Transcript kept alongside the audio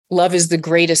love is the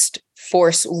greatest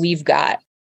force we've got.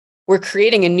 We're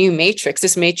creating a new matrix.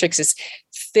 This matrix is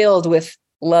filled with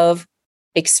love,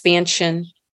 expansion,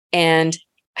 and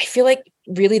I feel like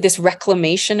really this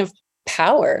reclamation of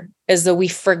power, as though we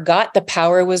forgot the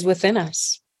power was within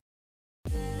us.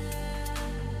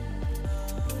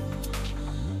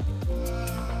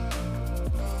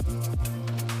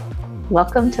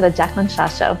 Welcome to the Jacqueline Shaw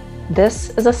Show. This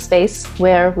is a space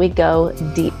where we go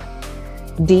deep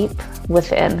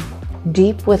within,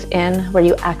 where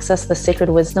you access the sacred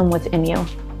wisdom within you,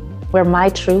 where my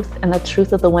truth and the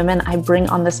truth of the women I bring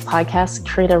on this podcast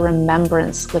create a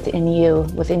remembrance within you,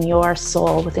 within your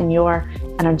soul, within your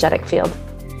energetic field.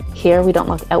 Here, we don't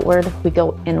look outward, we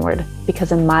go inward,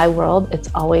 because in my world,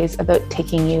 it's always about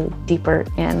taking you deeper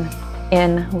in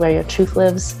where your truth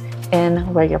lives,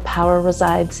 in where your power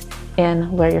resides, in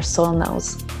where your soul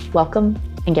knows. Welcome,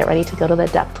 and get ready to go to the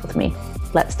depth with me.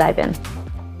 Let's dive in.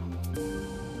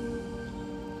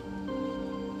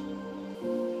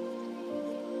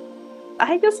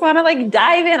 I just want to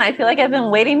dive in. I feel like I've been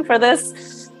waiting for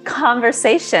this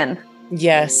conversation.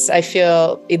 Yes, I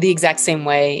feel the exact same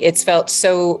way. It's felt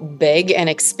so big and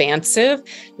expansive,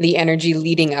 the energy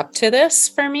leading up to this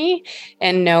for me,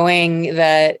 and knowing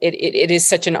that it is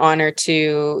such an honor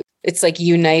to, it's like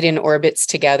unite in orbits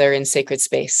together in sacred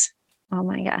space. Oh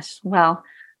my gosh. Well,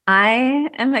 I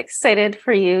am excited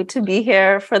for you to be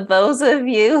here. For those of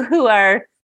you who are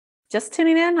just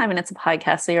tuning in, I mean, it's a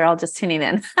podcast, so you're all just tuning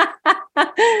in.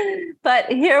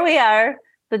 But here we are.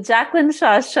 The Jacqueline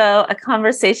Shaw Show, a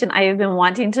conversation I have been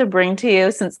wanting to bring to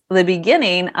you since the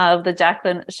beginning of the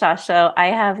Jacqueline Shaw Show. I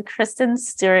have Kristen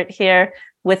Stuart here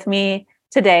with me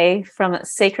today from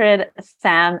Sacred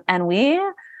Femme, and we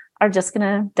are just going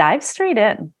to dive straight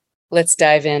in. Let's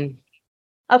dive in.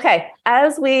 Okay,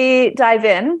 as we dive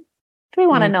in, what do we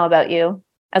want to know about you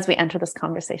as we enter this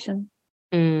conversation?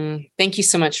 Thank you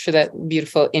so much for that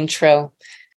beautiful intro.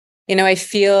 You know, I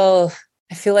feel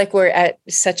like we're at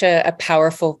such a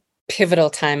powerful, pivotal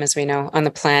time, as we know, on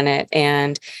the planet.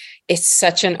 And it's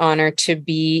such an honor to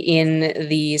be in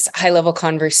these high-level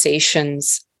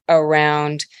conversations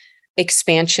around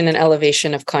expansion and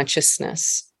elevation of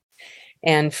consciousness.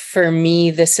 And for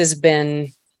me, this has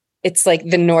been, it's like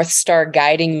the North Star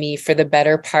guiding me for the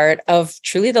better part of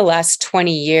truly the last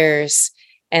 20 years,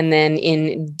 and then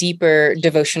in deeper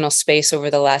devotional space over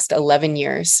the last 11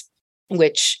 years,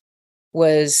 which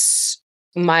was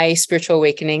my spiritual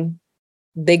awakening.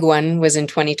 Big one was in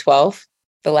 2012,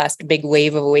 the last big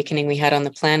wave of awakening we had on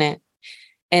the planet.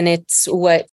 And it's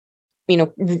what,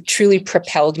 truly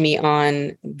propelled me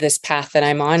on this path that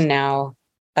I'm on now.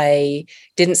 I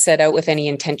didn't set out with any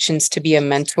intentions to be a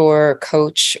mentor or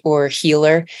coach or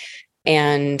healer.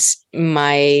 And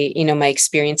my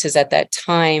experiences at that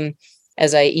time,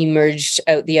 as I emerged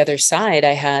out the other side,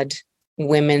 I had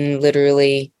women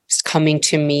literally coming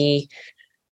to me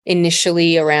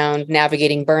initially around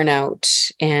navigating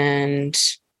burnout and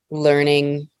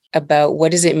learning about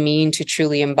what does it mean to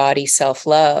truly embody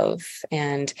self-love.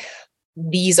 And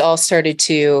these all started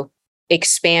to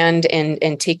expand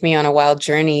and take me on a wild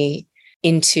journey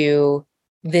into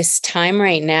this time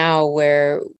right now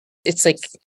where it's like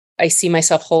I see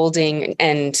myself holding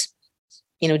and,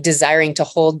 desiring to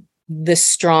hold the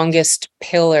strongest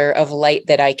pillar of light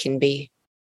that I can be.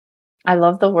 I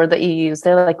love the word that you use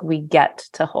there, we get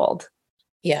to hold.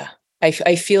 Yeah, I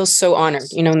feel so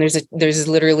honored, and there's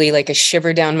literally a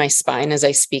shiver down my spine as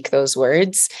I speak those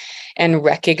words and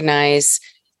recognize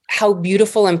how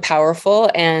beautiful and powerful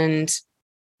and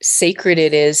sacred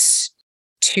it is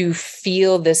to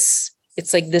feel this.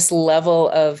 It's like this level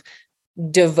of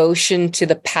devotion to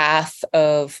the path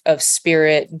of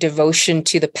spirit, devotion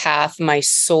to the path my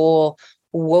soul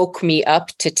woke me up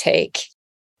to take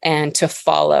and to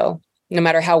follow, no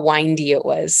matter how windy it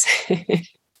was.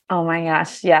 Oh my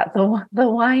gosh. Yeah. The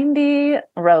windy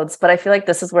roads. But I feel like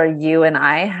this is where you and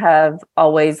I have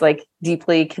always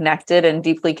deeply connected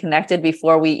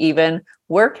before we even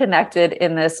were connected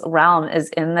in this realm, is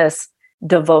in this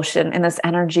devotion, in this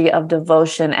energy of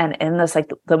devotion. And in this,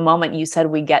 the moment you said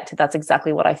we get to, that's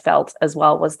exactly what I felt as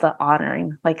well, was the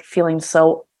honoring, feeling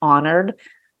so honored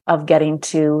of getting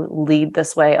to lead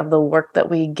this way, of the work that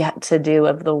we get to do,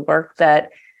 of the work that,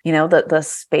 the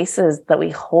spaces that we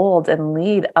hold and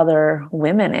lead other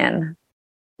women in.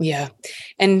 Yeah.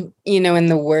 And, in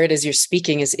the word as you're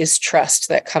speaking is trust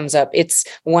that comes up. It's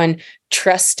one,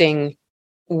 trusting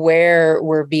where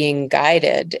we're being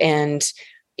guided. And,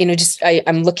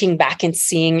 I'm looking back and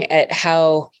seeing at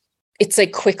how it's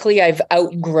quickly I've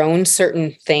outgrown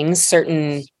certain things,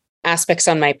 certain aspects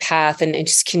on my path, and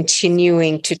just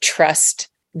continuing to trust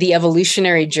the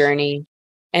evolutionary journey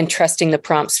and trusting the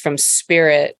prompts from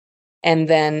spirit. And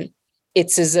then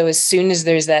it's as though as soon as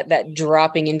there's that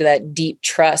dropping into that deep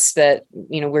trust that,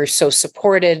 we're so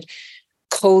supported,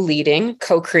 co-leading,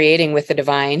 co-creating with the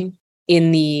divine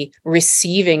in the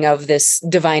receiving of this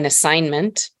divine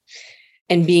assignment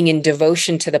and being in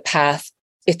devotion to the path,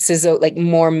 it's as though like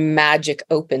more magic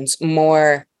opens,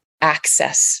 more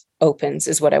access opens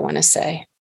is what I want to say.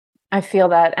 I feel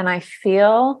that. And I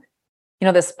feel,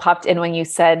 this popped in when you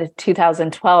said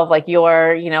 2012, like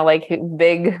your, like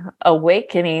big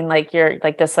awakening, like you're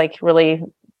like this, like really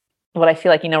what I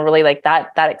feel like, really like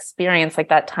that experience, like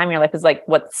that time in your life is like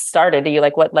what started you,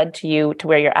 like what led to you to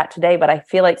where you're at today. But I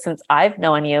feel like since I've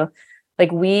known you,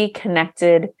 like we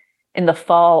connected in the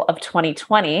fall of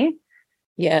 2020.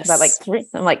 Yes.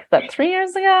 That 3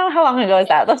 years ago? How long ago is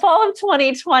that? The fall of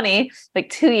 2020, like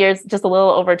 2 years, just a little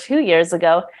over 2 years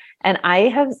ago. And I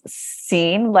have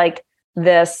seen like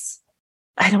this,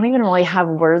 I don't even really have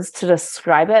words to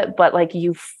describe it, but like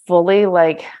you fully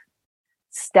like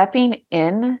stepping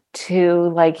in to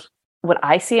like what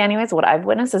I see anyways, what I've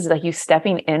witnessed is like you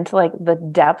stepping into like the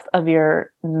depth of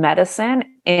your medicine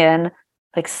in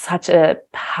like such a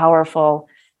powerful,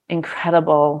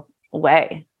 incredible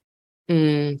way.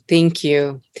 Thank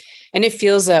you. And it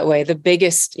feels that way. The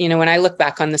biggest, when I look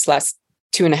back on this last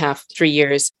 2.5, 3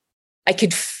 years, I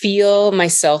could feel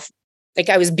myself like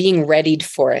I was being readied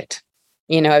for it.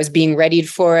 I was being readied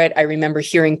for it. I remember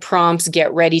hearing prompts,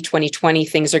 get ready, 2020,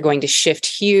 things are going to shift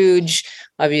huge.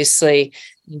 Obviously,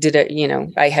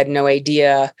 I had no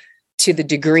idea to the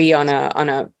degree on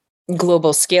a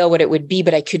global scale what it would be,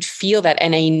 but I could feel that.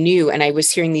 And I knew, and I was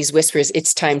hearing these whispers,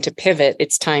 it's time to pivot.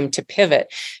 It's time to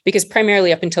pivot. Because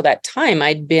primarily up until that time,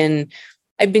 I've been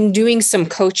doing some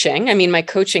coaching. I mean, my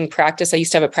coaching practice, I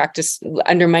used to have a practice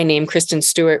under my name, Kristen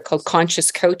Stuart, called Conscious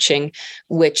Coaching,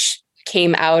 which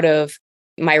came out of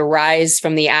my rise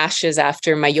from the ashes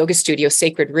after my yoga studio,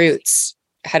 Sacred Roots,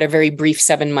 had a very brief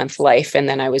 7-month life. And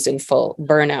then I was in full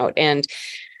burnout. And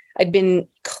I'd been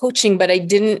coaching, but I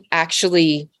didn't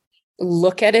actually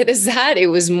look at it as that. It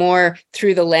was more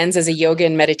through the lens as a yoga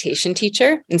and meditation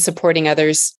teacher and supporting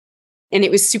others. And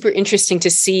it was super interesting to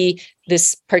see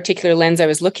this particular lens I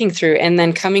was looking through. And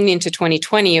then coming into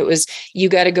 2020, it was, you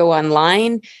got to go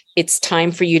online. It's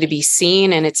time for you to be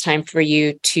seen, and it's time for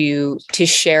you to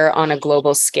share on a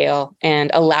global scale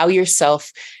and allow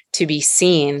yourself to be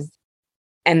seen.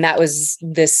 And that was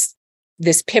this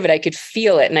pivot. I could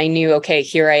feel it. And I knew, okay,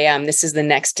 here I am. This is the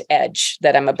next edge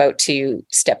that I'm about to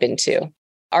step into.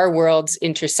 Our worlds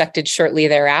intersected shortly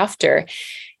thereafter.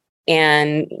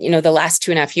 And, the last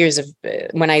 2.5 years of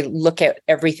when I look at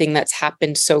everything that's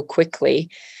happened so quickly,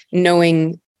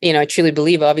 knowing, I truly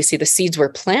believe, obviously, the seeds were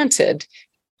planted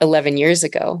 11 years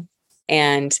ago.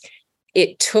 And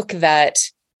it took that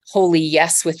holy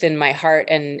yes within my heart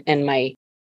and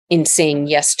in saying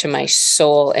yes to my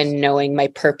soul and knowing my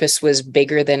purpose was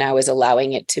bigger than I was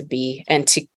allowing it to be, and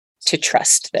to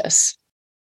trust this.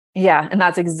 Yeah. And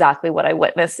that's exactly what I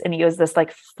witnessed in you, is this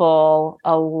like full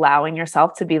allowing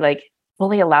yourself to be like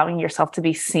fully allowing yourself to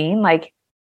be seen, like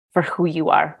for who you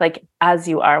are, like as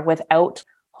you are, without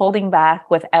holding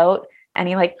back, without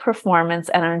any like performance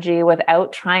energy,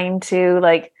 without trying to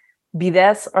like be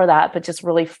this or that, but just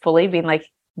really fully being like,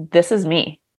 this is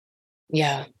me.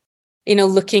 Yeah.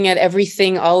 Looking at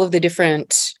everything, all of the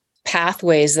different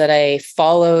pathways that I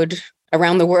followed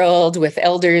around the world with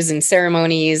elders and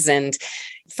ceremonies. And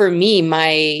for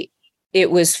me,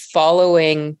 it was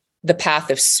following the path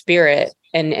of spirit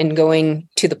and going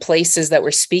to the places that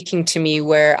were speaking to me,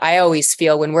 where I always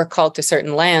feel when we're called to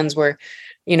certain lands, we're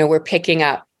picking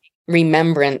up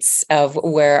remembrance of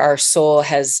where our soul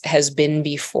has been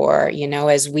before,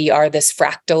 as we are this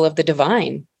fractal of the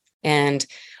divine, and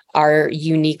our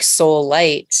unique soul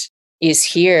light is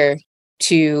here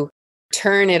to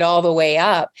turn it all the way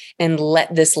up and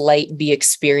let this light be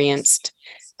experienced.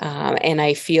 And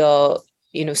I feel,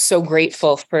 so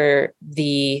grateful for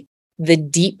the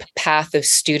deep path of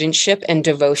studentship and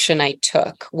devotion I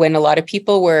took when a lot of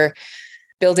people were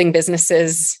building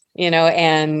businesses,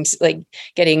 and like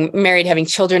getting married, having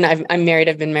children. I'm married.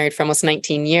 I've been married for almost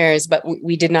 19 years, but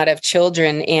we did not have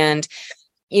children. And,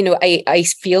 I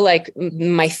feel like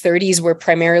my 30s were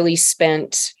primarily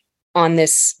spent on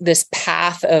this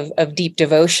path of deep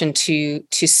devotion to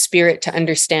spirit, to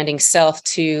understanding self,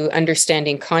 to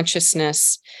understanding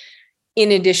consciousness,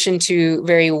 in addition to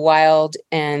very wild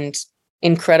and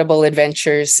incredible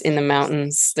adventures in the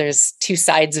mountains. There's two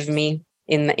sides of me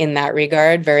in that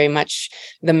regard, very much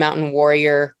the mountain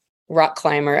warrior, rock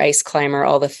climber, ice climber,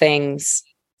 all the things,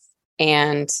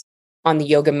 and on the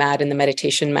yoga mat and the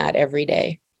meditation mat every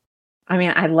day. I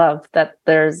mean, I love that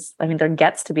there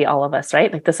gets to be all of us,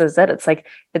 right? Like, this is it. It's like,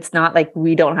 it's not like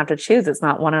we don't have to choose. It's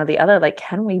not one or the other. Like,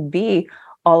 can we be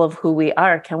all of who we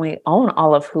are? Can we own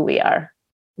all of who we are?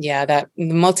 Yeah, that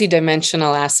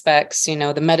multidimensional aspects, the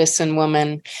medicine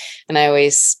woman. And I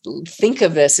always think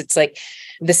of this. It's like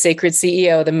the sacred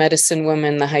CEO, the medicine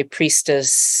woman, the high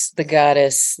priestess, the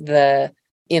goddess, the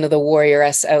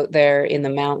warrioress out there in the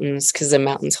mountains, because the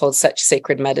mountains hold such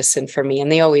sacred medicine for me.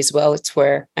 And they always will. It's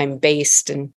where I'm based.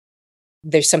 And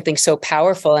there's something so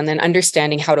powerful. And then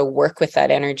understanding how to work with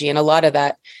that energy. And a lot of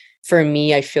that, for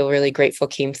me, I feel really grateful,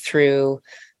 came through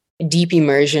deep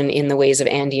immersion in the ways of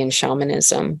Andean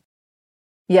shamanism.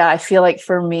 Yeah, I feel like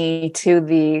for me too,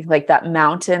 that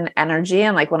mountain energy,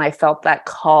 and like when I felt that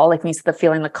call, like when you said the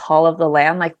feeling, the call of the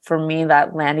land, like for me,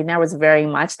 that landing there was very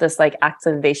much this like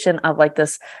activation of like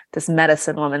this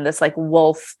medicine woman, this like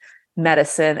wolf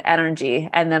medicine energy.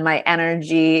 And then my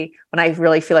energy, when I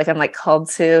really feel like I'm like called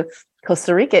to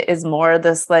Costa Rica, is more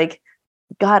this like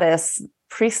goddess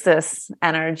priestess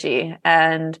energy.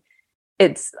 And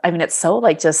it's so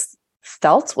like just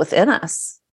felt within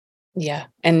us. Yeah.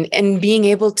 And being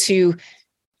able to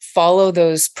follow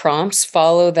those prompts,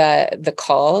 follow the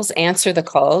calls, answer the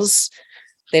calls.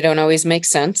 They don't always make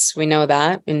sense. We know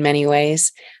that in many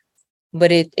ways,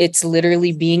 but it's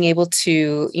literally being able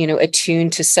to, attune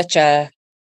to such a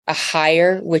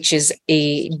higher, which is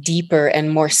a deeper and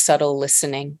more subtle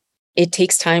listening. It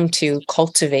takes time to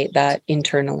cultivate that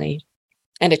internally,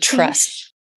 and a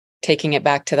trust, taking it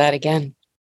back to that again.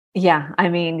 Yeah. I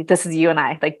mean, this is you and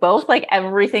I, like both, like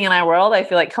everything in our world, I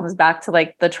feel like comes back to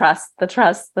like the trust.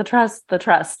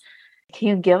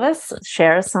 Can you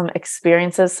share some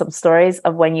experiences, some stories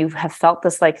of when you have felt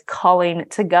this like calling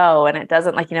to go, and it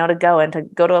doesn't like, to go and to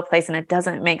go to a place and it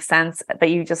doesn't make sense, but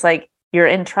you just like, you're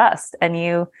in trust and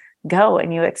you go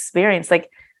and you experience, like,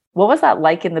 what was that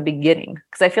like in the beginning?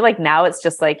 Because I feel like now it's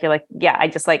just like, you're like, yeah, I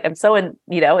just like, I'm so in,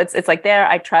 it's like there,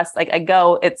 I trust, like I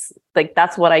go, it's like,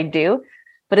 that's what I do.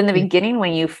 But in the beginning,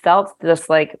 when you felt this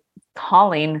like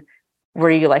calling, were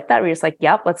you like that? Were you just like,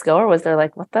 yep, let's go? Or was there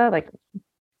like, what am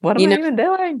I even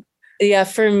doing? Yeah,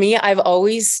 for me, I've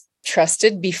always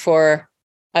trusted before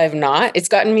I've not. It's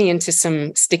gotten me into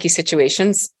some sticky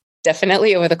situations,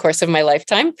 definitely over the course of my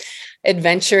lifetime.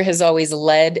 Adventure has always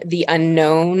led, the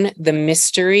unknown, the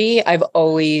mystery. I've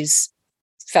always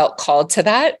felt called to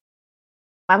that.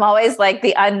 I'm always like,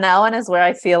 the unknown is where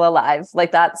I feel alive.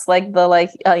 Like, that's like the,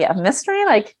 like, oh yeah, mystery,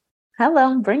 like,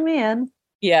 hello, bring me in.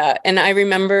 Yeah. And I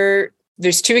remember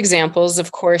there's two examples,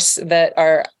 of course, that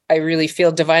I really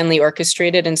feel divinely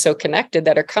orchestrated and so connected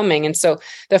that are coming. And so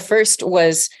the first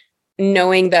was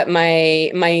knowing that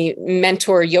my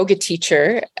mentor yoga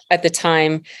teacher at the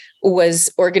time was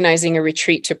organizing a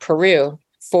retreat to Peru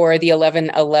for the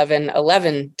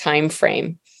 11-11-11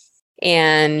 timeframe.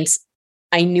 And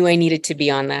I knew I needed to be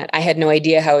on that. I had no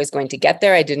idea how I was going to get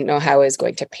there. I didn't know how I was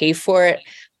going to pay for it.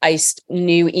 I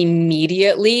knew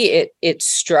immediately, it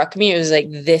struck me. It was like,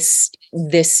 this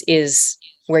is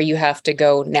where you have to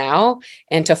go now,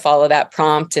 and to follow that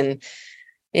prompt. And,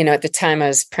 at the time I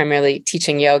was primarily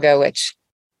teaching yoga, which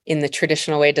in the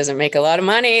traditional way doesn't make a lot of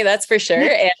money, that's for sure.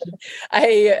 And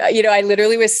I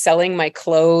literally was selling my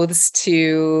clothes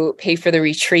to pay for the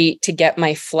retreat, to get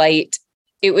my flight.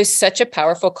 It was such a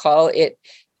powerful call.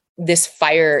 This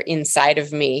fire inside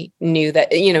of me knew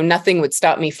that, nothing would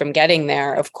stop me from getting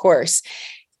there, of course.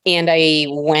 And I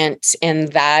went, and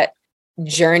that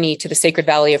journey to the Sacred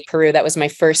Valley of Peru, that was my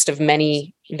first of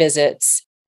many visits,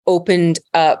 opened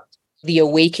up the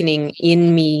awakening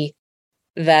in me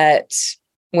that,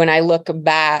 when I look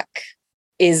back,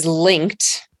 is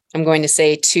linked, I'm going to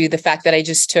say, to the fact that I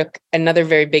just took another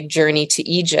very big journey to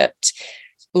Egypt,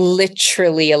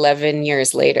 literally 11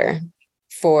 years later,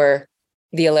 for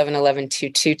the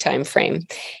 11-11-22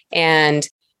 timeframe. And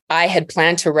I had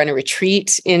planned to run a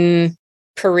retreat in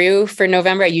Peru for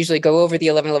November. I usually go over the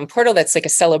 11-11 portal. That's like a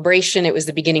celebration. It was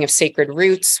the beginning of Sacred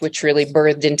Roots, which really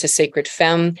birthed into Sacred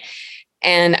Femme.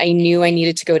 And I knew I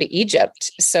needed to go to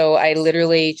Egypt. So I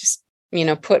literally just,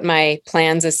 put my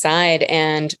plans aside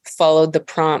and followed the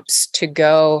prompts to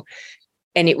go.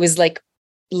 And it was like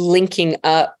linking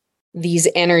up these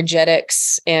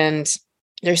energetics, and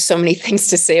there's so many things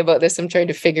to say about this. I'm trying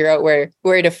to figure out where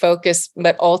to focus,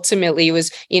 but ultimately it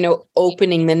was,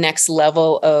 opening the next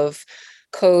level of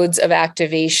codes of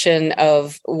activation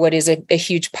of what is a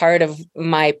huge part of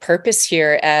my purpose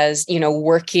here, as,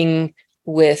 working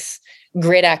with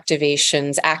grid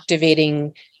activations,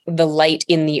 activating the light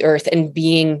in the earth, and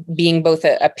being both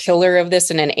a pillar of this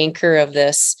and an anchor of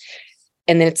this.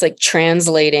 And then it's like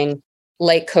translating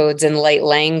light codes and light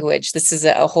language. This is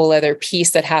a whole other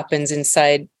piece that happens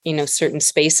inside, certain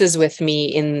spaces with me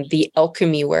in the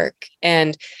alchemy work.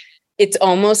 And it's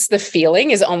almost, the feeling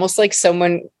is almost like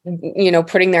someone,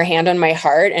 putting their hand on my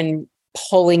heart and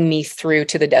pulling me through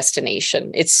to the destination.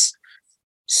 It's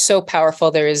so powerful.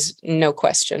 There is no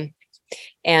question.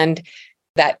 And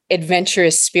that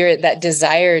adventurous spirit, that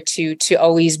desire to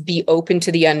always be open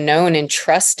to the unknown and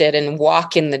trust it and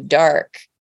walk in the dark,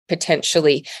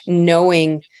 potentially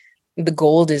knowing the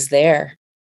gold is there.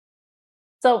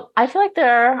 So I feel like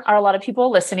there are a lot of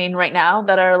people listening right now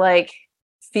that are like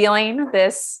feeling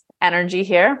this energy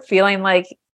here, feeling like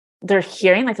they're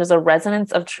hearing, like there's a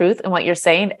resonance of truth in what you're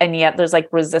saying. And yet there's like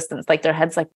resistance, like their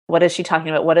head's like, what is she talking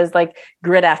about? What is like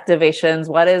grid activations?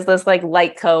 What is this like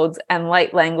light codes and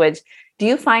light language? Do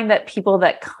you find that people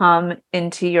that come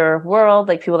into your world,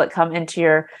 like people that come into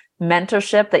your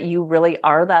mentorship, that you really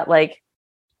are that like,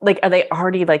 are they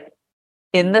already like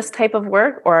in this type of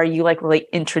work, or are you like really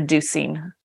introducing?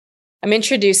 I'm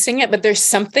introducing it, but there's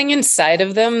something inside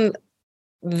of them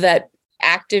that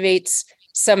activates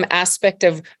some aspect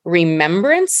of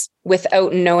remembrance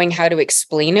without knowing how to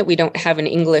explain it. We don't have an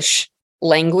English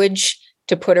language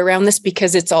to put around this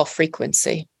because it's all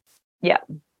frequency. Yeah.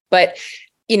 But,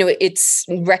 it's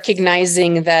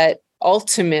recognizing that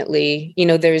ultimately,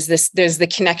 there's the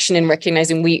connection in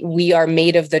recognizing we are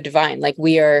made of the divine. Like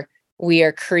we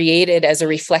are created as a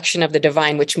reflection of the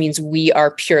divine, which means we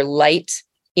are pure light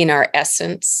in our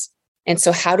essence. And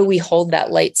so how do we hold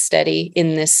that light steady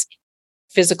in this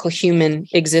physical human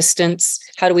existence?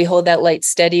 How do we hold that light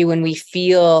steady when we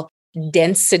feel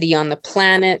density on the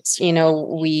planet?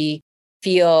 We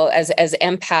feel as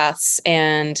empaths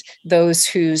and those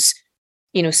whose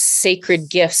sacred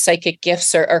gifts, psychic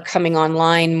gifts are coming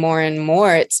online more and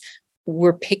more.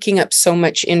 We're picking up so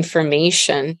much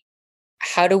information.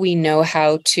 How do we know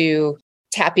how to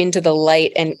tap into the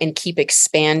light and keep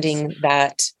expanding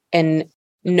that and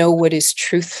know what is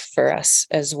truth for us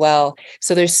as well?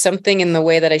 So there's something in the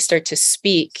way that I start to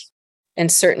speak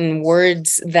and certain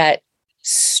words that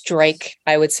strike,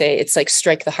 I would say it's like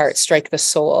strike the heart, strike the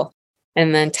soul.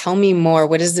 And then tell me more.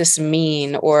 What does this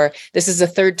mean? Or this is the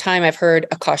third time I've heard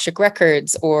Akashic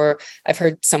records, or I've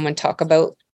heard someone talk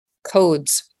about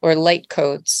codes or light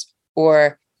codes,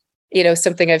 or,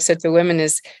 something I've said to women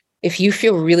is, if you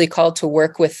feel really called to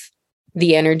work with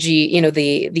the energy,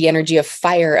 the energy of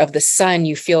fire of the sun,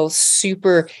 you feel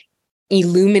super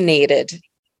illuminated,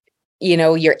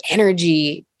 your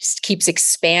energy just keeps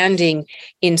expanding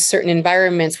in certain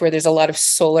environments where there's a lot of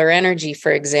solar energy,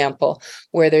 for example,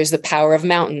 where there's the power of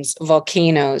mountains,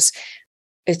 volcanoes.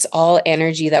 It's all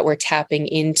energy that we're tapping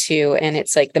into. And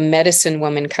it's like the medicine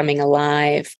woman coming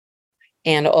alive.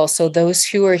 And also those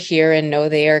who are here and know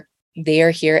they are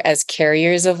here as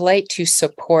carriers of light to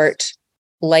support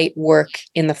light work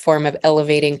in the form of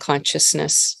elevating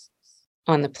consciousness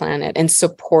on the planet and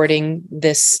supporting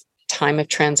this time of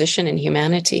transition in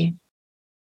humanity.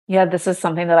 Yeah, this is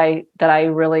something that I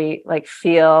really like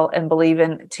feel and believe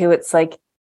in too. It's like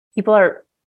people are,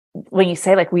 when you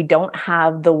say like we don't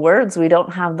have the words, we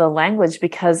don't have the language,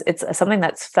 because it's something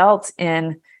that's felt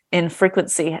in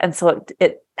frequency. And so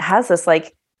it has this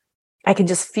like, I can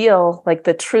just feel like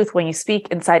the truth when you speak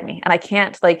inside me. And I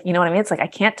can't like, you know what I mean? It's like I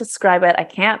can't describe it. I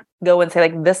can't go and say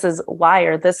like this is why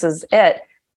or this is it.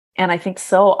 And I think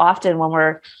so often when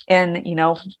we're in,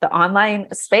 the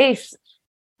online space,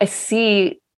 I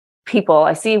see people,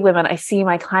 I see women, I see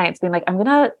my clients being like, I'm going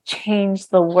to change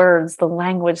the words, the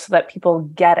language so that people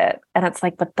get it. And it's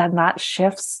like, but then that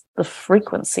shifts the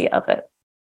frequency of it.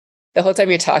 The whole time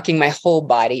you're talking, my whole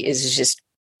body is just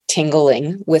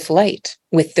tingling with light,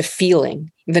 with the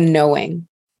feeling, the knowing.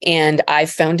 And I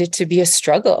found it to be a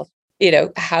struggle.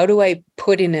 How do I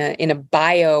put in a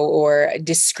bio or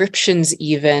descriptions,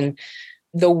 even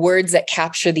the words that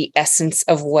capture the essence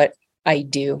of what I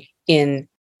do in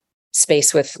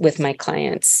space with my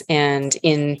clients and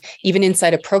even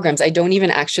inside of programs? I don't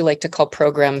even actually like to call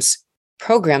programs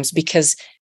because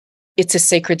it's a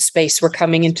sacred space. We're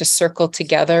coming into circle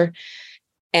together,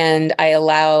 and I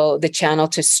allow the channel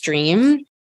to stream.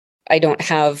 I don't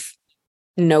have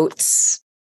notes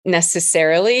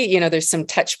necessarily, there's some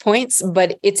touch points,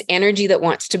 but it's energy that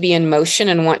wants to be in motion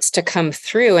and wants to come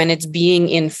through. And it's being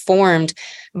informed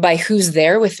by who's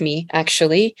there with me.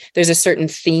 Actually, there's a certain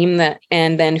theme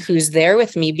and then who's there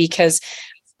with me, because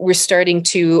we're starting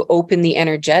to open the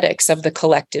energetics of the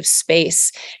collective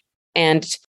space. And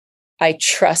I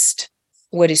trust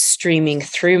what is streaming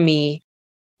through me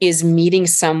is meeting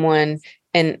someone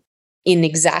and in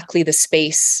exactly the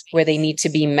space where they need to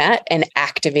be met and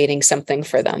activating something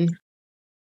for them.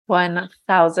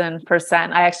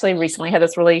 1000%. I actually recently had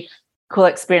this really cool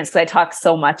experience because I talk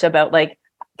so much about like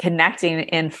connecting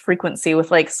in frequency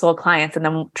with like soul clients and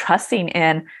then trusting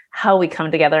in how we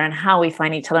come together and how we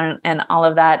find each other and all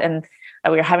of that. And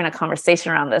we were having a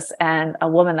conversation around this, and a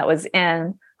woman that was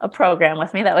in a program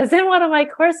with me that was in one of my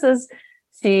courses,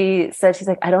 she said, she's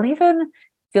like, I don't even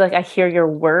feel like I hear your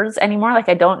words anymore. Like,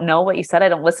 I don't know what you said. I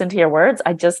don't listen to your words.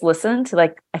 I just listen to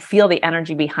like, I feel the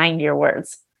energy behind your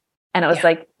words. And it was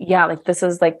like, yeah, like this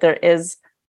is like, there is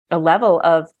a level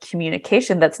of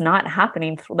communication that's not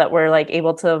happening that we're like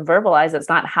able to verbalize. It's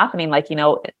not happening like,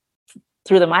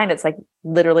 through the mind. It's like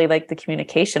literally like the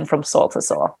communication from soul to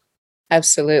soul.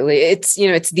 Absolutely. It's,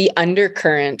 it's the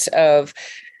undercurrent of,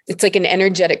 it's like an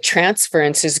energetic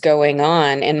transference is going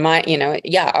on. And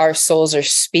our souls are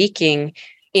speaking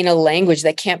in a language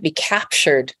that can't be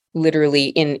captured literally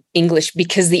in English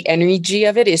because the energy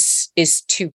of it is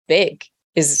too big,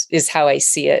 is how I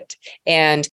see it.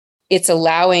 And it's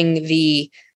allowing the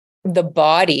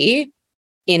body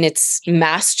in its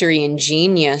mastery and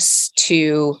genius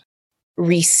to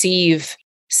receive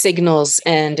signals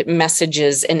and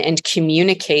messages and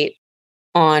communicate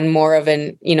on more of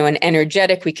an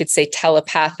energetic, we could say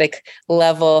telepathic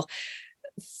level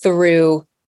through,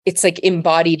 it's like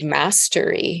embodied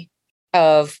mastery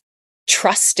of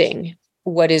trusting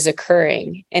what is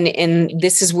occurring. And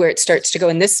this is where it starts to go.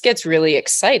 And this gets really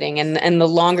exciting. And the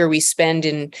longer we spend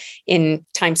in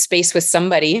time space with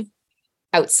somebody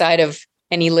outside of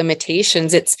any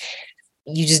limitations,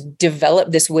 you just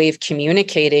develop this way of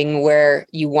communicating where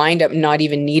you wind up not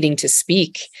even needing to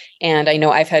speak. And I know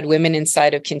I've had women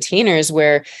inside of containers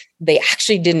where they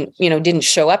actually didn't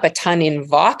show up a ton in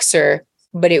Voxer,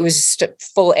 but it was just a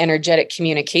full energetic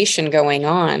communication going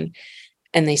on.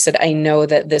 And they said, I know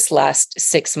that this last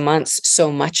 6 months,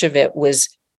 so much of it was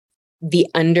the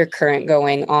undercurrent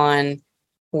going on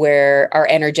where our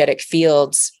energetic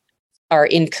fields are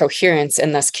in coherence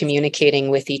and thus communicating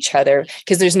with each other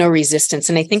because there's no resistance.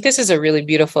 And I think this is a really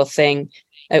beautiful thing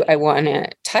I want to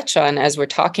touch on as we're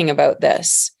talking about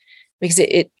this, because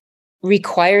it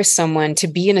requires someone to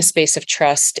be in a space of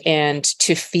trust and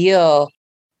to feel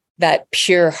that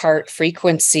pure heart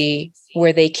frequency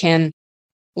where they can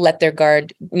let their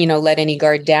guard, let any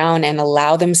guard down and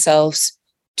allow themselves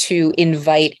to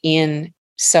invite in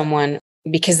someone,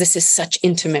 because this is such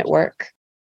intimate work.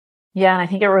 Yeah. And I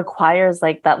think it requires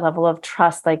like that level of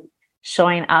trust, like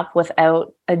showing up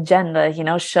without agenda,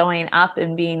 showing up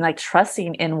and being like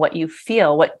trusting in what you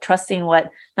feel,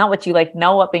 not what you like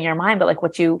know up in your mind, but like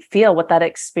what you feel, what that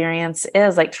experience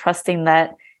is, like trusting that,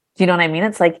 do you know what I mean?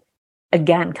 It's like,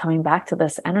 again, coming back to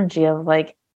this energy of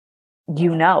like,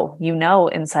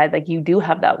 inside, like you do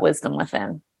have that wisdom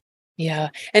within. Yeah.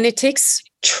 And it takes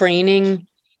training,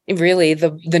 really,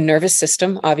 the nervous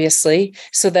system, obviously,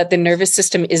 so that the nervous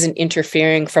system isn't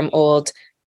interfering from old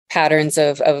patterns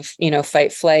of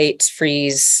fight, flight,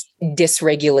 freeze,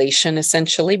 dysregulation,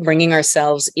 essentially bringing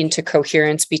ourselves into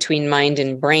coherence between mind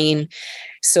and brain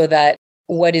so that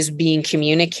what is being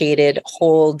communicated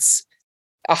holds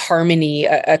a harmony,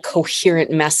 a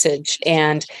coherent message.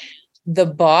 And the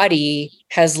body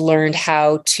has learned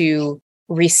how to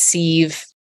receive,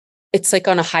 it's like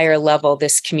on a higher level,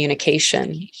 this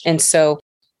communication. And so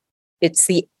it's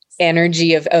the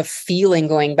energy of feeling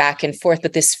going back and forth,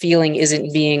 but this feeling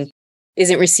isn't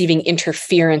receiving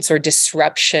interference or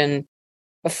disruption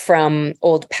from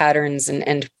old patterns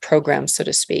and programs, so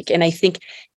to speak. And I think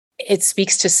it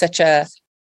speaks to such a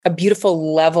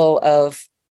beautiful level of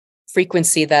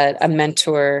frequency that a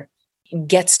mentor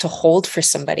gets to hold for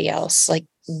somebody else, like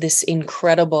this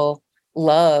incredible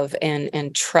love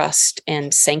and trust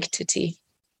and sanctity.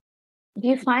 Do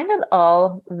you find at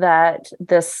all that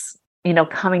this,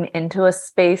 coming into a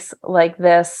space like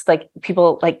this, like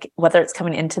people, like whether it's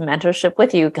coming into mentorship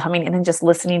with you, coming in and just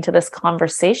listening to this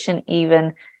conversation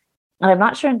even, and I'm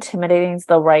not sure intimidating is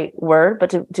the right word,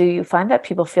 but do you find that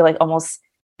people feel like almost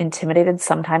intimidated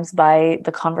sometimes by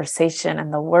the conversation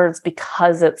and the words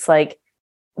because it's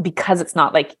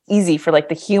not like easy for like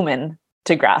the human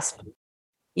to grasp?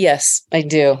 Yes, I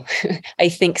do. I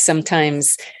think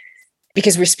sometimes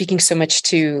because we're speaking so much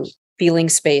to feeling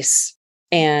space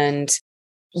and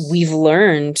we've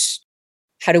learned,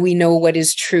 how do we know what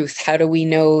is truth? How do we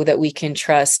know that we can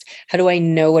trust? How do I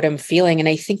know what I'm feeling? And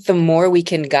I think the more we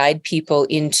can guide people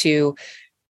into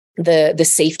the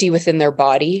safety within their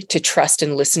body, to trust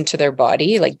and listen to their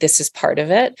body, like this is part of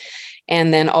it.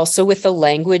 And then also with the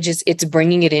language, it's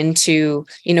bringing it into,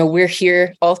 we're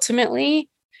here ultimately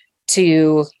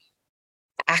to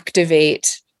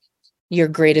activate your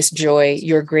greatest joy,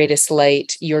 your greatest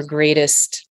light, your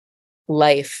greatest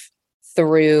life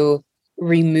through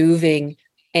removing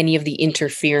any of the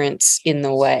interference in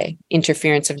the way,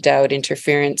 interference of doubt,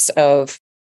 interference of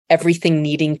everything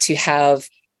needing to have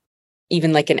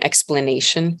even like an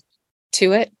explanation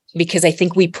to it, because I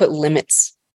think we put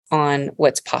limits on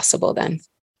what's possible then.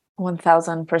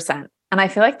 1000%. And I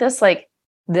feel like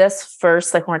this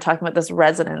first, like when we're talking about this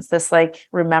resonance, this like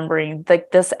remembering,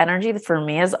 like this energy for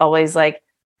me is always like,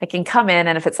 I can come in,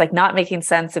 and if it's like not making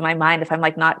sense in my mind, if I'm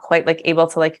like not quite like able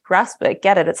to like grasp it,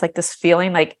 get it, it's like this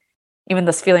feeling, like even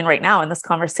this feeling right now in this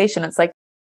conversation, it's like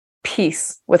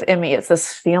peace within me. It's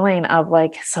this feeling of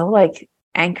like, so like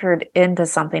anchored into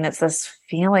something. It's this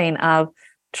feeling of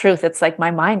truth. It's like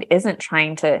my mind isn't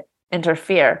trying to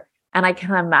interfere. And I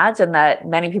can imagine that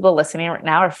many people listening right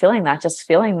now are feeling that, just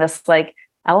feeling this like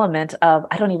element of,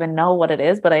 I don't even know what it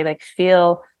is, but I like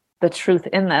feel the truth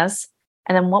in this.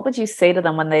 And then what would you say to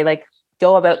them when they like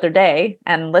go about their day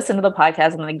and listen to the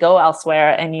podcast and they go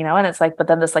elsewhere, and, you know, and it's like, but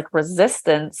then this like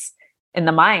resistance in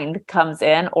the mind comes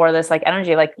in, or this like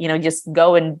energy, like, you know, just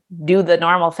go and do the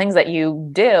normal things that you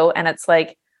do. And it's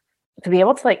like, to be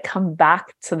able to like come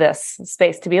back to this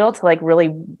space, to be able to like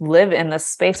really live in this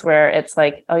space where it's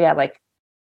like, oh yeah, like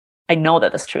I know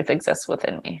that this truth exists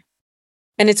within me.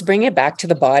 And it's bring it back to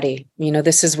the body. You know,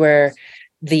 this is where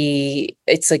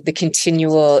it's like the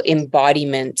continual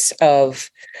embodiment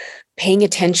of paying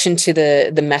attention to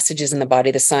the messages in the body,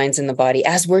 the signs in the body.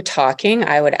 As we're talking,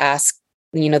 I would ask,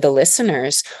 you know, the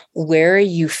listeners, where are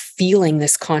you feeling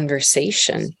this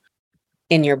conversation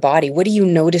in your body? What are you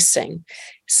noticing?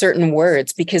 Certain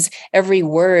words, because every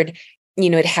word, you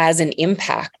know, it has an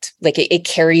impact, like it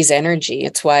carries energy.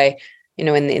 It's why, you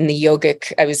know, in the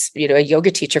yogic, I was, you know, a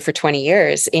yoga teacher for 20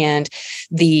 years, and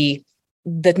the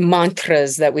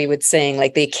mantras that we would sing,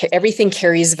 like everything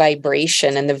carries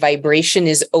vibration, and the vibration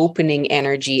is opening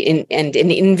energy and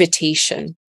an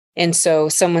invitation. And so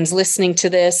someone's listening to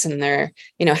this and they're,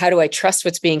 you know, how do I trust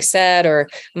what's being said? Or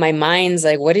my mind's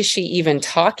like, what is she even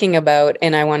talking about?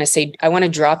 And I want to say, I want to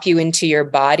drop you into your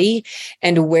body.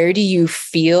 And where do you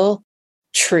feel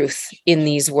truth in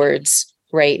these words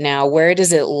right now? Where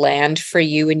does it land for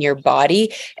you in your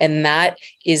body? And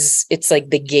it's like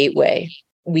the gateway.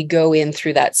 We go in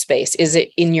through that space. Is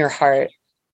it in your heart?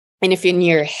 And if in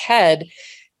your head,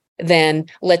 then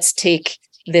let's take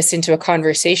this into a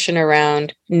conversation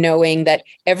around knowing that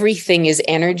everything is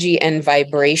energy and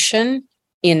vibration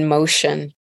in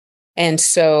motion. And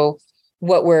so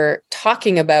what we're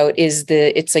talking about is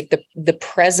it's like the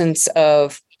presence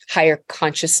of higher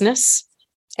consciousness.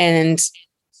 And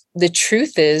the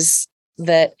truth is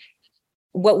that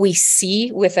what we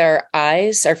see with our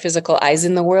eyes, our physical eyes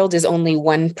in the world, is only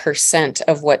 1%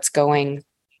 of what's going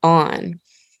on.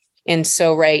 And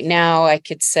so right now I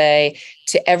could say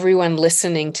to everyone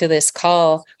listening to this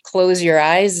call, close your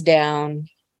eyes down,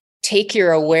 take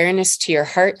your awareness to your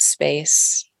heart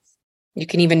space. You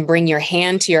can even bring your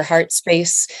hand to your heart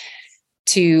space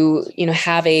to, you know,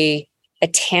 have a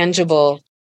tangible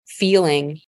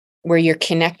feeling where you're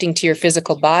connecting to your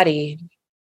physical body.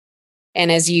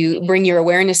 And as you bring your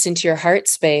awareness into your heart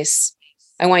space,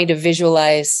 I want you to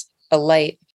visualize a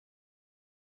light.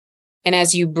 And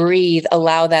as you breathe,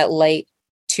 allow that light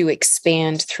to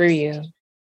expand through you.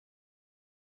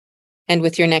 And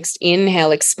with your next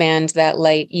inhale, expand that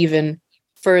light even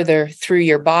further through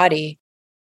your body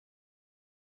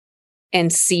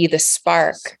and see the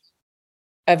spark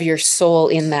of your soul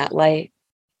in that light.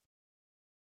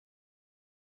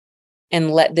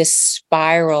 And let this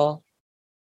spiral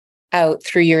out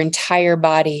through your entire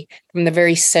body from the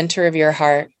very center of your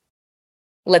heart.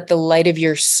 Let the light of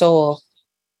your soul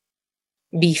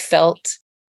be felt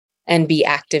and be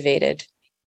activated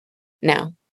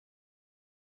now.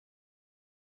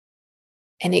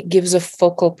 And it gives a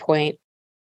focal point.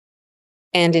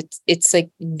 And it's like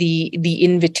the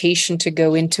invitation to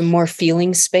go into more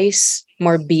feeling space,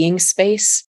 more being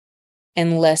space,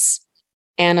 and less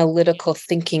analytical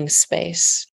thinking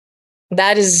space.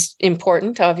 That is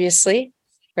important, obviously,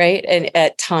 right? And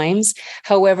at times,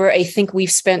 however, I think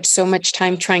we've spent so much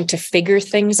time trying to figure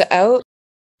things out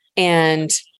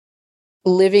and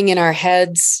living in our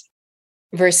heads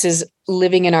versus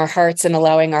living in our hearts and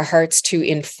allowing our hearts to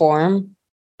inform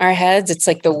our heads. It's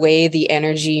like the way the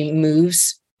energy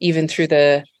moves, even through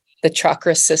the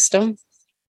chakra system,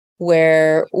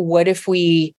 where what if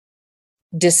we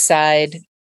decide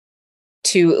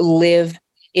to live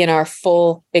in our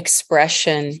full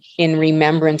expression in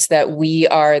remembrance that we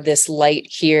are this light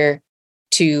here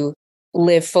to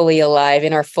live fully alive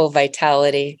in our full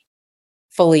vitality,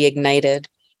 fully ignited.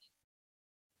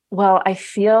 Well, I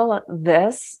feel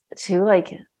this too,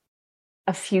 like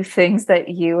a few things that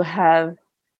you have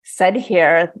said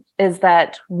here is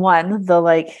that one, the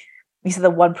like, you said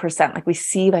the 1%, like we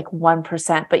see like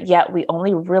 1%, but yet we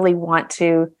only really want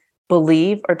to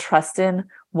believe or trust in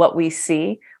what we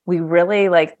see. We really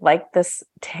like this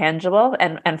tangible.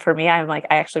 And for me, I'm like,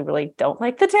 I actually really don't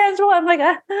like the tangible. I'm like,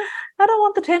 I don't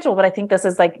want the tangible, but I think this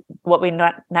is like what we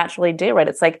not naturally do, right?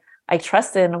 It's like, I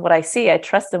trust in what I see. I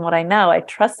trust in what I know. I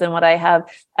trust in what I have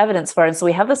evidence for. And so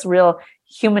we have this real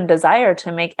human desire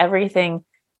to make everything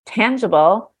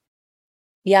tangible.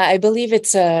 Yeah, I believe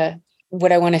it's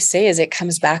what I want to say is it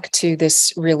comes back to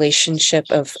this relationship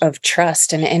of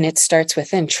trust, and it starts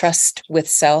within trust with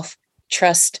self,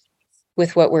 trust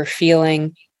with what we're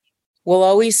feeling. We'll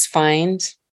always find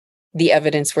the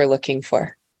evidence we're looking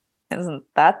for. Isn't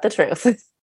that the truth?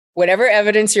 Whatever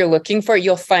evidence you're looking for,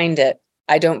 you'll find it.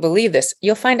 I don't believe this.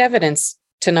 You'll find evidence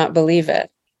to not believe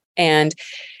it. And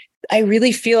I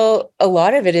really feel a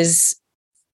lot of it is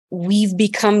we've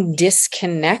become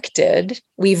disconnected.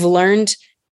 We've learned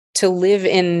to live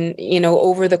in,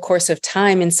 over the course of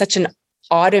time in such an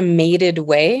automated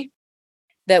way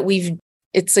that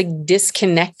it's like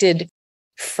disconnected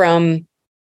from,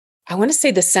 I want to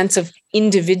say, the sense of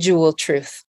individual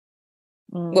truth.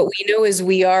 What we know is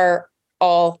we are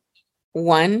all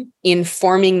one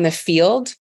informing the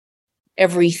field.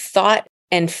 Every thought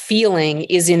and feeling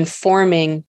is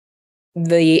informing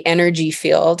the energy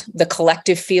field, the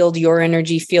collective field, your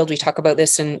energy field. We talk about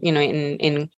this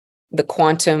in the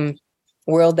quantum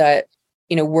world that,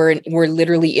 we're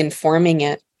literally informing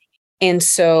it. And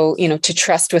so, to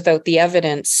trust without the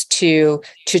evidence, to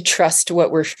trust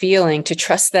what we're feeling, to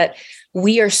trust that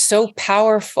we are so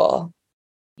powerful.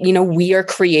 We are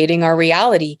creating our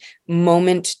reality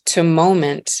moment to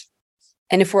moment.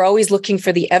 And if we're always looking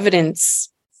for the evidence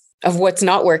of what's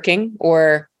not working,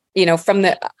 or,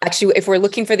 if we're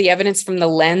looking for the evidence from the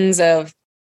lens of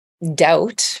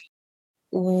doubt,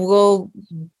 we'll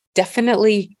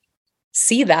definitely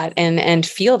see that and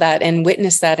feel that and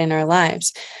witness that in our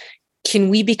lives. Can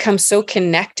we become so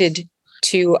connected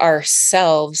to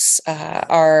ourselves,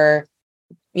 if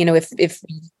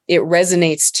it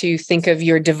resonates to think of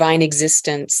your divine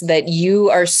existence, that you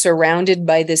are surrounded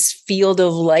by this field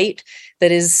of light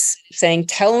that is saying,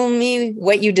 tell me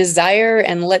what you desire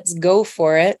and let's go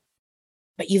for it.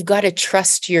 But you've got to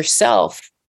trust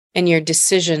yourself and your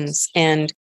decisions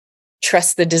and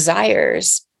trust the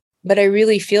desires. But I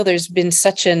really feel there's been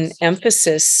such an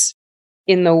emphasis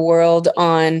in the world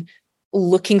on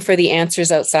looking for the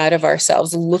answers outside of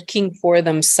ourselves, looking for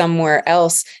them somewhere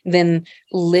else, than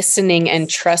listening and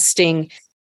trusting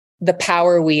the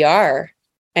power we are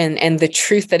and the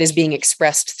truth that is being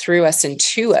expressed through us and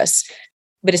to us.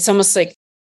 But it's almost like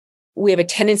we have a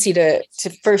tendency to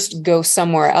first go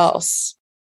somewhere else.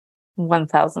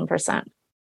 1000%.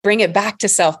 Bring it back to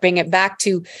self, bring it back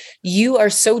to, you are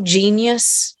so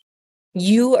genius.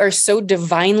 You are so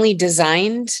divinely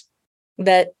designed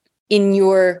that in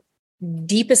your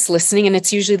deepest listening, and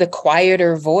it's usually the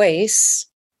quieter voice,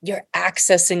 you're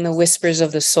accessing the whispers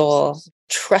of the soul,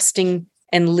 trusting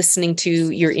and listening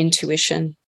to your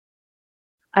intuition.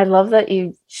 I love that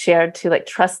you shared to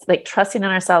trusting in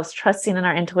ourselves, trusting in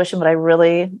our intuition. But I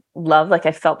really love,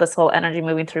 I felt this whole energy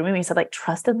moving through me. You said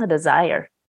trust in the desire.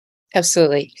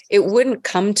 Absolutely. It wouldn't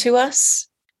come to us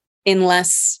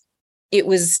unless it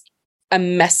was a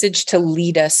message to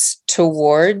lead us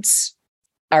towards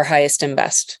our highest and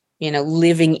best,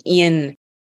 living in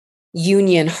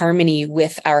union, harmony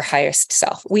with our highest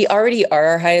self. We already are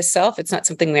our highest self. It's not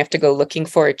something we have to go looking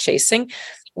for or chasing.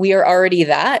 We are already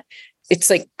that. It's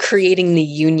like creating the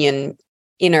union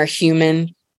in our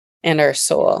human and our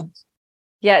soul.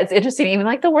 Yeah, it's interesting.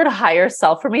 Even the word higher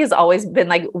self for me has always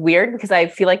been weird, because I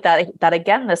feel that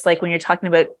again, this when you're talking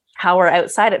about power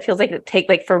outside, it feels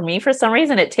for me, for some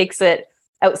reason, it takes it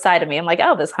outside of me. I'm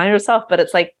oh, this higher self, but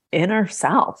it's inner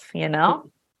self,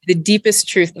 The deepest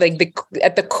truth,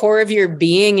 at the core of your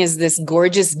being is this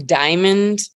gorgeous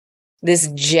diamond,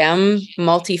 this gem,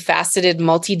 multifaceted,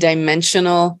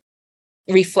 multidimensional,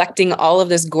 reflecting all of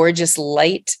this gorgeous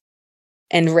light.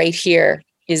 And right here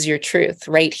is your truth.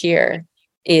 Right here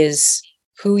is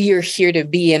who you're here to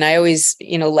be. And I always,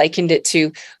 likened it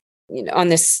to, on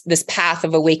this path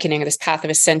of awakening, or this path of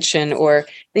ascension, or,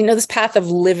 this path of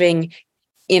living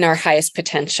in our highest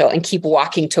potential and keep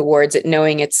walking towards it,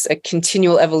 knowing it's a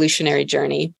continual evolutionary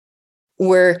journey.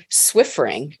 We're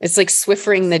swiffering. It's like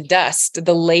swiffering the dust,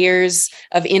 the layers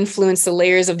of influence, the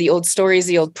layers of the old stories,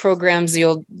 the old programs, the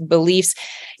old beliefs,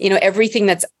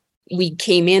 everything we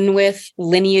came in with,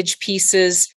 lineage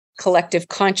pieces, collective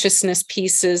consciousness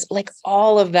pieces,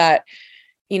 all of that.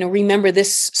 Remember,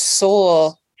 this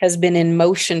soul has been in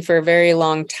motion for a very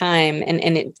long time, and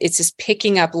it's just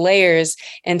picking up layers.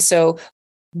 And so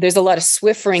there's a lot of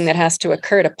swiffering that has to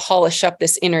occur to polish up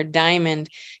this inner diamond.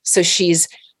 So she's,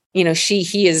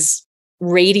 he is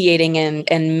radiating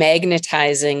and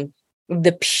magnetizing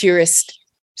the purest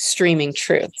streaming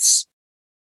truths.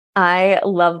 I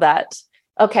love that.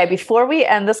 Okay, before we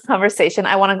end this conversation,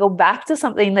 I want to go back to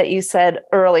something that you said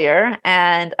earlier,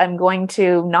 and I'm going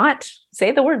to not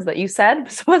say the words that you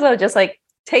said. Suppose I'll just like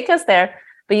take us there.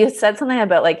 But you said something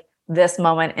about like this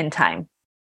moment in time.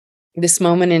 This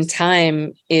moment in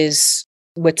time is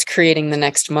what's creating the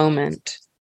next moment.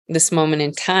 This moment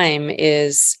in time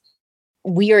is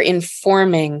we are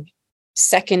informing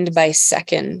second by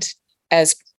second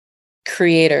as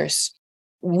creators.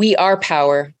 We are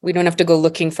power. We don't have to go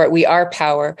looking for it. We are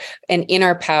power. And in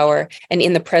our power and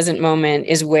in the present moment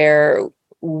is where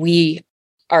we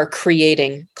are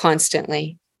creating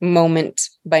constantly, moment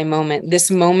by moment.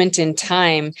 This moment in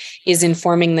time is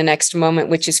informing the next moment,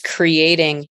 which is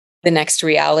creating the next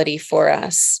reality for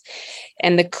us.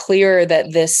 And the clearer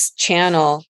that this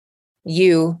channel,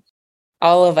 you,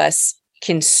 all of us,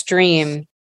 can stream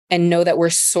and know that we're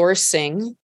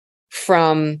sourcing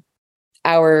from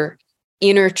our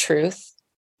inner truth,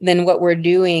 then what we're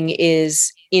doing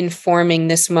is informing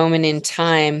this moment in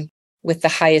time with the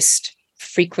highest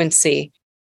frequency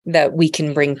that we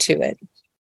can bring to it.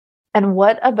 And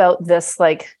what about this,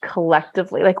 like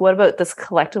collectively? Like, what about this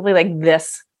collectively, like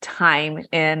this time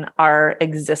in our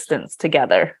existence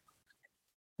together?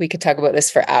 We could talk about this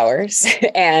for hours.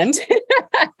 And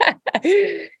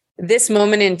this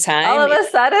moment in time, all of a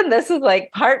sudden, this is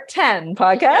like part 10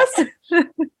 podcast.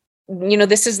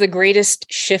 This is the greatest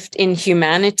shift in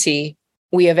humanity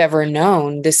we have ever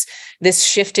known. This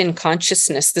shift in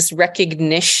consciousness, this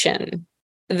recognition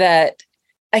that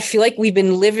I feel like we've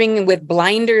been living with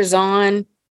blinders on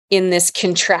in this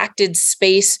contracted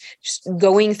space, just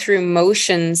going through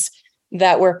motions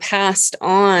that were passed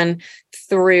on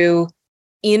through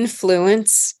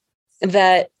influence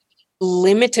that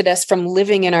limited us from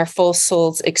living in our full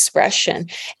soul's expression,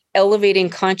 elevating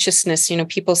consciousness,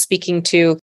 people speaking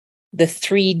to the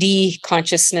 3D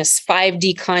consciousness,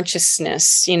 5D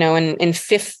consciousness, and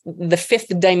the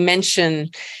fifth dimension,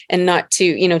 and not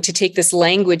to take this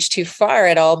language too far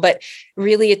at all, but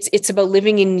really it's about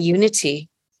living in unity.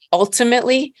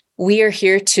 Ultimately, we are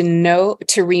here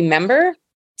to remember.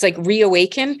 It's like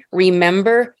reawaken,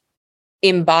 remember,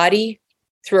 embody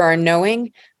through our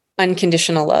knowing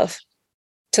unconditional love.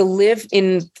 To live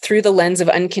through the lens of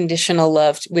unconditional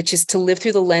love, which is to live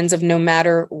through the lens of no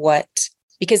matter what.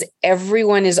 Because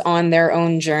everyone is on their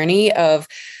own journey of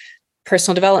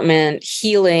personal development,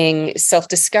 healing,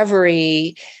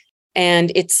 self-discovery.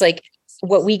 And it's like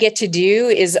what we get to do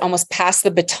is almost pass the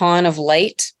baton of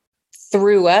light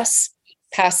through us,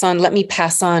 let me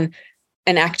pass on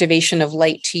an activation of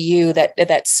light to you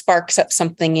that sparks up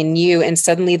something in you. And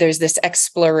suddenly there's this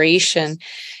exploration.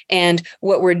 And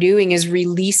what we're doing is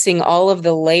releasing all of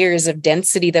the layers of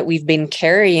density that we've been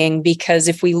carrying, because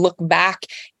if we look back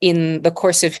in the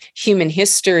course of human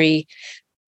history,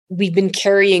 we've been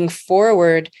carrying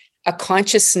forward a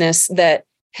consciousness that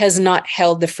has not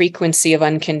held the frequency of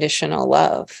unconditional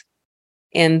love.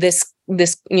 And this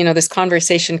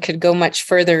conversation could go much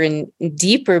further and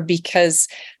deeper because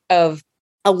of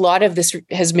a lot of this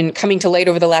has been coming to light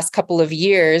over the last couple of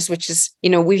years, which is,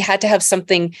 we had to have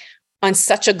something on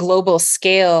such a global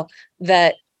scale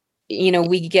that,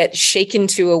 we get shaken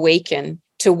to awaken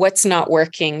to what's not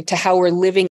working, to how we're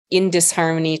living in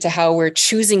disharmony, to how we're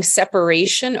choosing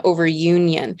separation over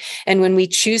union. And when we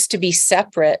choose to be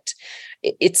separate,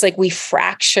 it's like we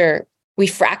fracture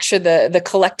the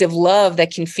collective love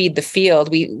that can feed the field.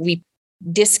 We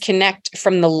disconnect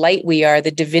from the light we are, the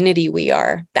divinity we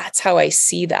are. That's how I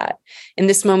see that. And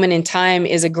this moment in time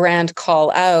is a grand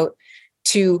call out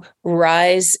to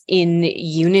rise in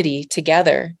unity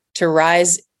together, to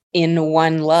rise in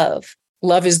one love.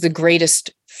 Love is the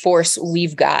greatest force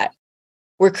we've got.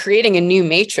 We're creating a new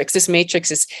matrix. This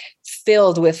matrix is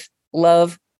filled with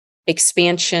love,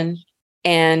 expansion,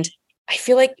 and I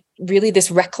feel like really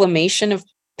this reclamation of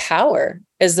power,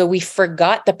 as though we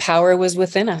forgot the power was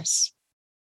within us.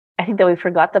 I think that we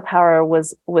forgot the power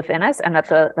was within us, and that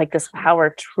this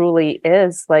power truly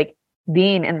is like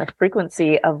being in the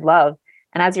frequency of love.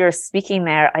 And as you're speaking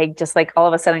there, I just like all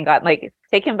of a sudden got like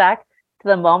taken back to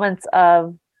the moments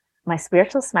of my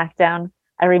spiritual smackdown.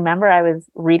 I remember I was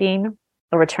reading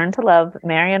A Return to Love,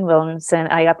 Marianne Williamson.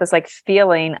 I got this like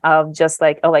feeling of just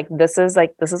like, oh, this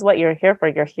is what you're here for.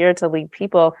 You're here to lead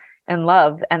people in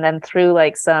love. And then through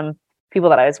like some people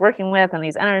that I was working with and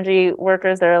these energy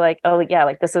workers, they're like, oh yeah,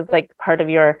 like this is like part of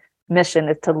your mission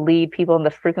is to lead people in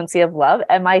the frequency of love.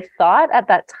 And my thought at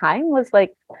that time was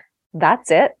like,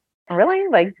 that's it. Really?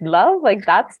 Like love?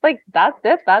 That's it. That's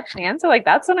the answer. Like,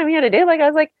 that's what I'm here to do. Like, I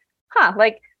was like,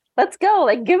 like, let's go.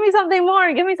 Like, give me something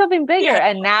more, give me something bigger. Yeah.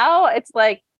 And now it's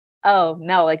like, oh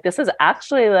no, like this is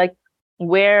actually like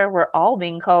where we're all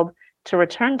being called to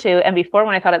return to. And before,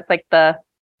 when I thought it's like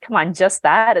come on, just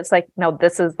that, it's like, no,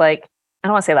 this is like, I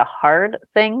don't want to say the hard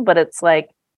thing, but it's like,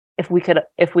 if we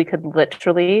could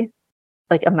literally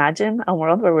like imagine a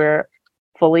world where we're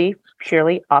fully,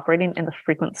 purely operating in the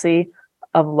frequency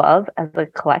of love as a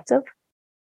collective.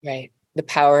 Right. The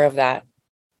power of that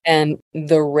and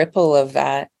the ripple of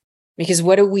that. Because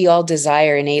what do we all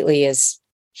desire innately as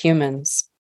humans?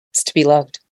 It's to be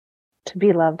loved. To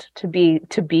be loved, to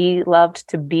be loved,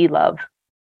 to be love.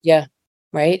 Yeah.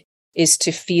 Right. Is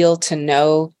to feel, to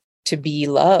know, to be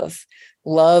love.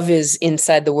 Love is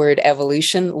inside the word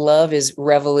evolution. Love is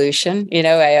revolution.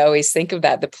 I always think of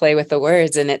that, the play with the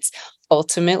words. And it's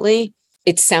ultimately,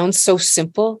 it sounds so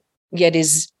simple, yet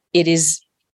it is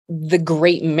the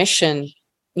great mission,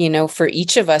 for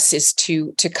each of us, is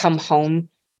to come home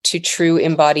to true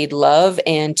embodied love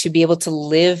and to be able to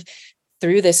live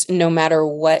through this no matter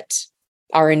what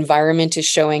our environment is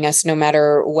showing us, no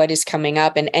matter what is coming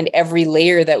up. And every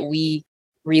layer that we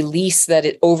release, that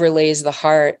it overlays the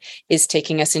heart, is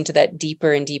taking us into that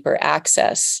deeper and deeper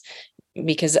access.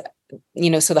 Because,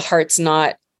 so the heart's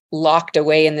not locked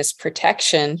away in this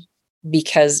protection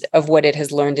because of what it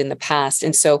has learned in the past.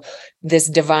 And so this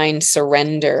divine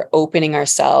surrender, opening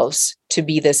ourselves to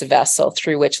be this vessel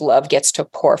through which love gets to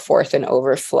pour forth and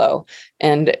overflow.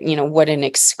 And, what an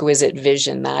exquisite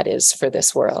vision that is for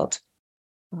this world.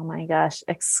 Oh my gosh,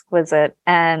 exquisite.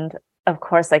 And of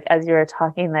course, like as you were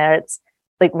talking there, it's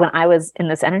like when I was in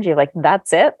this energy of like,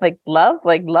 that's it, like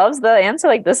love's the answer.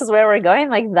 Like, this is where we're going.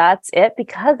 Like, that's it,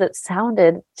 because it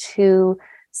sounded too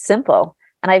simple.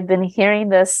 And I've been hearing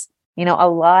this, a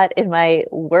lot in my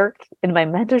work, in my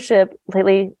mentorship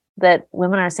lately, that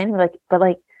women are saying like, but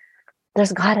like,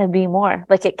 there's gotta be more.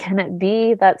 Like, it cannot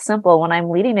be that simple when I'm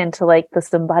leading into like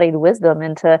this embodied wisdom,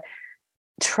 into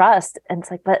trust. And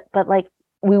it's like, but like,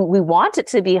 we want it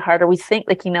to be harder. We think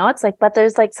like, it's like, but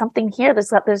there's like something here.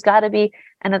 There's got to be.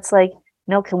 And it's like,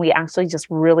 can we actually just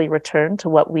really return to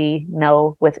what we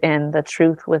know within, the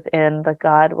truth within, the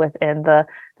God within,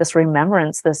 this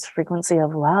remembrance, this frequency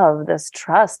of love, this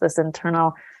trust, this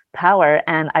internal power.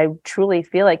 And I truly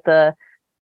feel like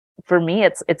for me,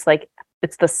 it's like,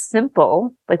 it's the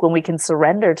simple, like when we can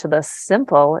surrender to the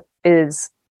simple is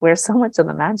where so much of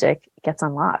the magic gets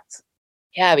unlocked.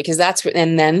 Yeah, because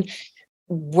and then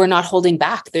we're not holding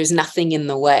back. There's nothing in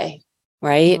the way.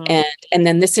 Right. Mm-hmm. And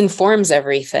then this informs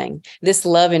everything. This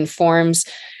love informs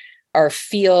our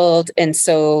field. And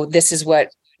so this is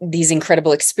what these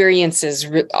incredible experiences,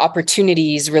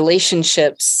 opportunities,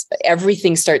 relationships,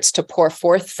 everything starts to pour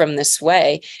forth from this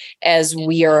way as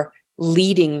we are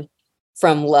leading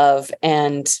from love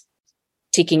and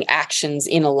taking actions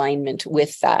in alignment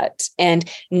with that. And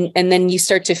then you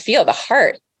start to feel the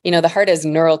heart. The heart has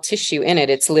neural tissue in it.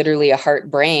 It's literally a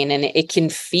heart brain, and it can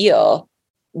feel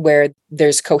where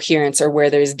there's coherence or where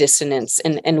there's dissonance,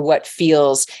 and what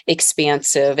feels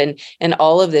expansive. And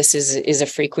all of this is a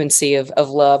frequency of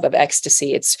love, of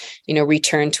ecstasy. It's,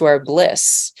 return to our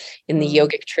bliss. In the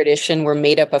yogic tradition, we're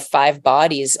made up of 5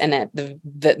 bodies. And at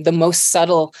the most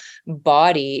subtle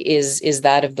body is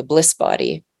that of the bliss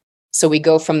body. So we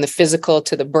go from the physical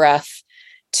to the breath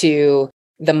to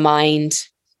the mind,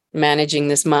 managing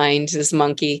this mind, this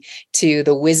monkey, to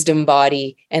the wisdom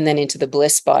body, and then into the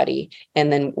bliss body.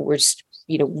 And then we're just,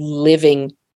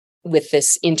 living with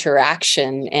this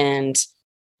interaction and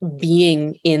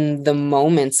being in the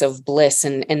moments of bliss.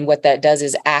 And what that does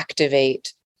is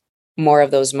activate more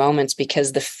of those moments,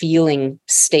 because the feeling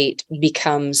state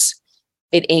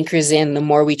it anchors in. The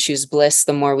more we choose bliss,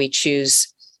 the more we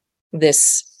choose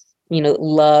this,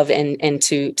 love and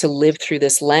to live through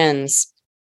this lens,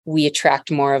 we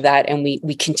attract more of that, and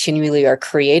we continually are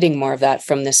creating more of that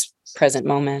from this present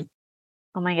moment.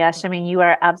 Oh my gosh. I mean, you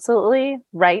are absolutely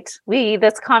right.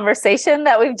 This conversation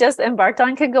that we've just embarked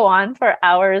on could go on for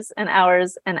hours and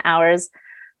hours and hours.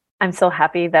 I'm so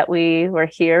happy that we were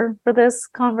here for this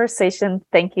conversation.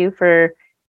 Thank you for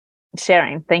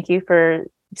sharing. Thank you for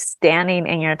standing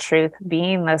in your truth,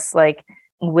 being this like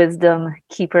wisdom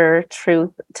keeper,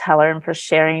 truth teller, and for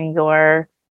sharing your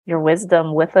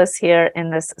wisdom with us here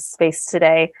in this space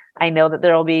today. I know that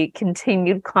there will be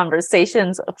continued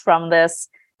conversations from this.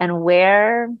 And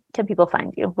where can people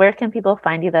find you? Where can people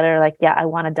find you that are like, yeah, I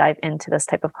want to dive into this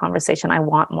type of conversation. I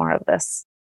want more of this.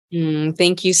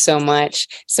 Thank you so much.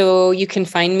 So you can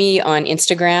find me on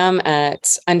Instagram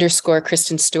at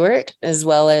 _Kristen Stuart, as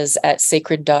well as at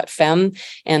sacred.fem.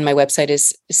 And my website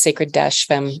is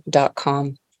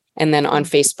sacred-fem.com. And then on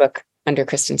Facebook under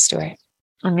Kristen Stuart.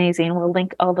 Amazing. We'll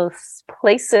link all those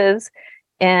places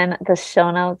in the show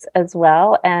notes as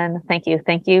well. And thank you.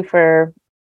 Thank you for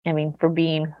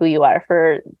being who you are,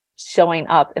 for showing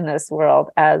up in this world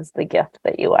as the gift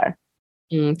that you are.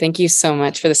 Thank you so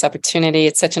much for this opportunity.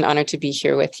 It's such an honor to be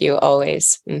here with you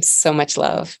always. And so much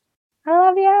love. I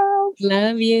love you.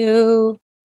 Love you.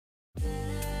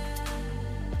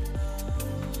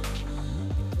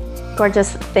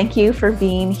 Gorgeous. Thank you for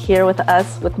being here with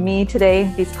us, with me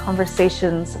today. These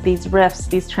conversations, these riffs,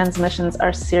 these transmissions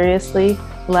are seriously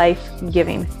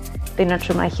life-giving. They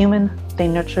nurture my human, they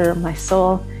nurture my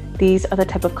soul. These are the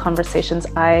type of conversations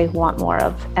I want more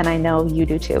of, and I know you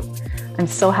do too. I'm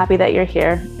so happy that you're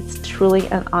here. It's truly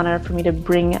an honor for me to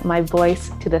bring my voice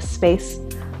to this space.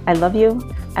 I love you.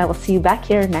 I will see you back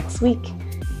here next week.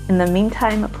 In the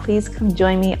meantime, please come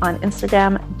join me on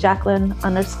Instagram,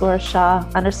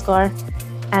 Jacqueline_Shaw_.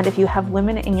 And if you have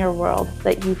women in your world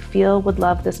that you feel would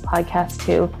love this podcast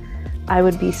too, I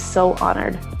would be so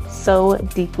honored, so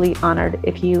deeply honored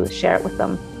if you share it with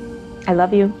them. I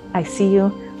love you. I see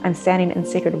you. I'm standing in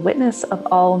sacred witness of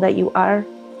all that you are.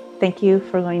 Thank you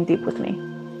for going deep with me.